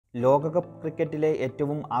ലോകകപ്പ് ക്രിക്കറ്റിലെ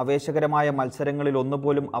ഏറ്റവും ആവേശകരമായ മത്സരങ്ങളിൽ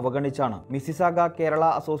ഒന്നുപോലും അവഗണിച്ചാണ് മിസിസാഗ കേരള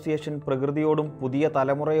അസോസിയേഷൻ പ്രകൃതിയോടും പുതിയ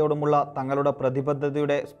തലമുറയോടുമുള്ള തങ്ങളുടെ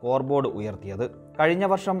പ്രതിബദ്ധതയുടെ സ്കോർ ബോർഡ് ഉയർത്തിയത്. കഴിഞ്ഞ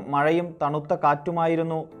വർഷം മഴയും തണുത്ത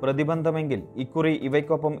കാറ്റുമായിരുന്നു പ്രതിബന്ധമെങ്കിൽ ഇക്കുറി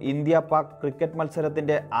ഇവയ്ക്കൊപ്പം ഇന്ത്യ പാക് ക്രിക്കറ്റ്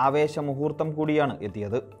മത്സരത്തിന്റെ ആവേശ മുഹൂർത്തം കൂടിയാണ്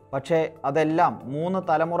എത്തിയത്. പക്ഷേ അതെല്ലാം 3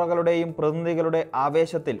 തലമുറകളുടെയും പ്രതിനിധികളുടെ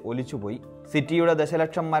ആവേശത്തിൽ ഒലിച്ചുപോയി. സിറ്റിയുടെ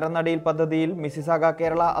ദശലക്ഷം മരനടിയിൽ പദ്ധതിയിൽ മിസിസാഗ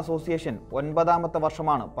കേരള അസോസിയേഷൻ 9ാമത്തെ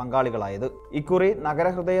വർഷമാണ് പങ്കാളികളായത്. ഇക്കുറി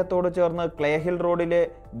നഗരഹൃദയത്തോട് ചേർന്ന് ക്ലേഹിൽ റോഡിലെ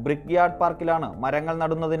ബ്രിക്ക് യാർഡ് പാർക്കിലാണ് മരങ്ങൾ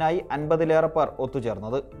നടുന്നതിനായി 50ലേറെ പേർ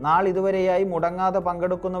ഒത്തുചേർന്നത്. നാളിതുവരെയായി മുടങ്ങാതെ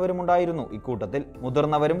പങ്കെടുക്കുന്നവരുമുണ്ടായിരുന്നു ഇക്കൂട്ടത്തിൽ.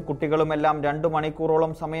 മുതിർന്നവരും കുട്ടികളുമെല്ലാം 2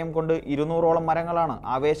 മണിക്കൂറോളം സമയം കൊണ്ട് 200ഓളം മരങ്ങളാണ്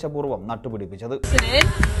ആവേശപൂർവ്വം നട്ടുപിടിപ്പിച്ചത്.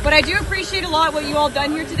 But I do appreciate a lot what you all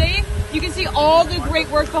done here today. You can see all the great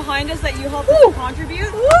work behind us that you helped us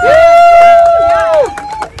contribute.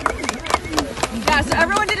 Yeah, so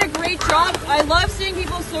everyone did a great job. I love seeing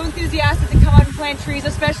people so enthusiastic to come out and plant trees,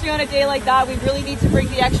 especially on a day like that. We really need to bring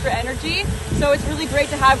the extra energy. So it's really great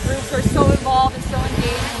to have groups who are so involved and so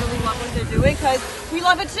engaged and really love what they're doing, because we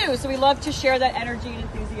love it too. So we love to share that energy and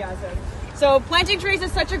enthusiasm. So planting trees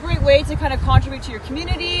is such a great way to kind of contribute to your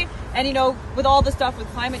community, and you know, with all the stuff with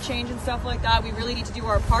climate change and stuff like that, we really need to do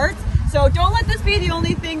our part. So don't let this be the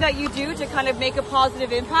only thing that you do to kind of make a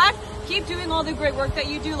positive impact. Keep doing all the great work that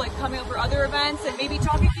you do, like coming out for other events and maybe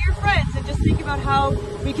talking to your friends and just think about how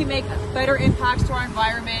we can make better impacts to our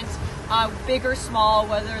environment, big or small,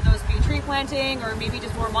 whether those be tree planting or maybe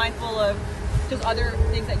just more mindful of just other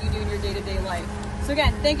things that you do in your day-to-day life. So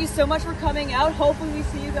again, thank you so much for coming out. Hopefully we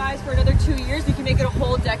see you guys for another 2 years. We can make it a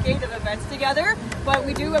whole decade of events together. But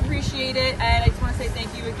we do appreciate it, and I just want to say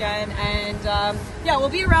thank you again. And yeah,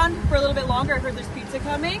 we'll be around for a little bit longer. I heard there's pizza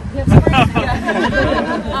coming. So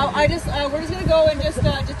we're just gonna go and just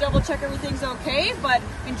double check everything's okay. But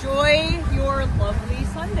enjoy your lovely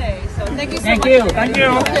Sunday. So thank you so much. Thank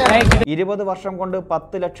you. 20 വർഷം കൊണ്ട്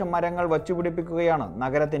 10 ലക്ഷം മരങ്ങൾ വച്ചുപിടിപ്പിക്കുകയാണ്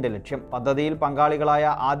നഗരത്തിന്റെ ലക്ഷ്യം. പദ്ധതിയിൽ പങ്കാളികളായ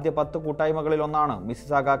ആദ്യ 10 കൂട്ടായ്മകളിൽ ഒന്നാണ്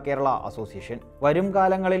Mississauga Kerala association. വരും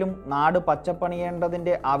കാലങ്ങളിലും നാട്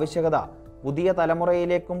പച്ചപ്പണിയേണ്ടതിന്റെ ആവശ്യകത പുതിയ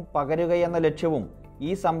തലമുറയിലേക്കും പകരുകയെന്ന ലക്ഷ്യവും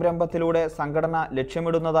ഈ സംരംഭത്തിലൂടെ സംഘടന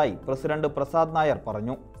ലക്ഷ്യമിടുന്നതായി പ്രസിഡന്റ് പ്രസാദ് നായർ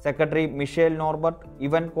പറഞ്ഞു. Secretary Michel Norbert,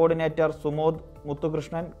 event coordinator Sumod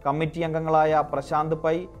Muthukrishnan, committee അംഗങ്ങളായ പ്രശാന്ത്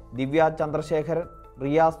പൈ, ദിവ്യ ചന്ദ്രശേഖരൻ,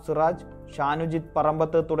 റിയാസ് സിറാജ്, ഷാനുജിത്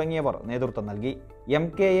പറമ്പത്ത് തുടങ്ങിയവർ നേതൃത്വം നൽകി.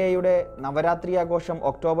 MKAയുടെ നവരാത്രി ആഘോഷം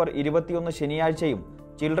ഒക്ടോബർ 21 ശനിയാഴ്ചയും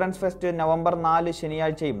ചിൽഡ്രൻസ് ഫെസ്റ്റ് നവംബർ 4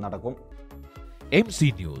 ശനിയാഴ്ചയും നടക്കും. MC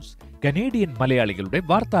ന്യൂസ്, കനേഡിയൻ മലയാളികളുടെ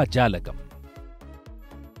വാർത്താജാലകം.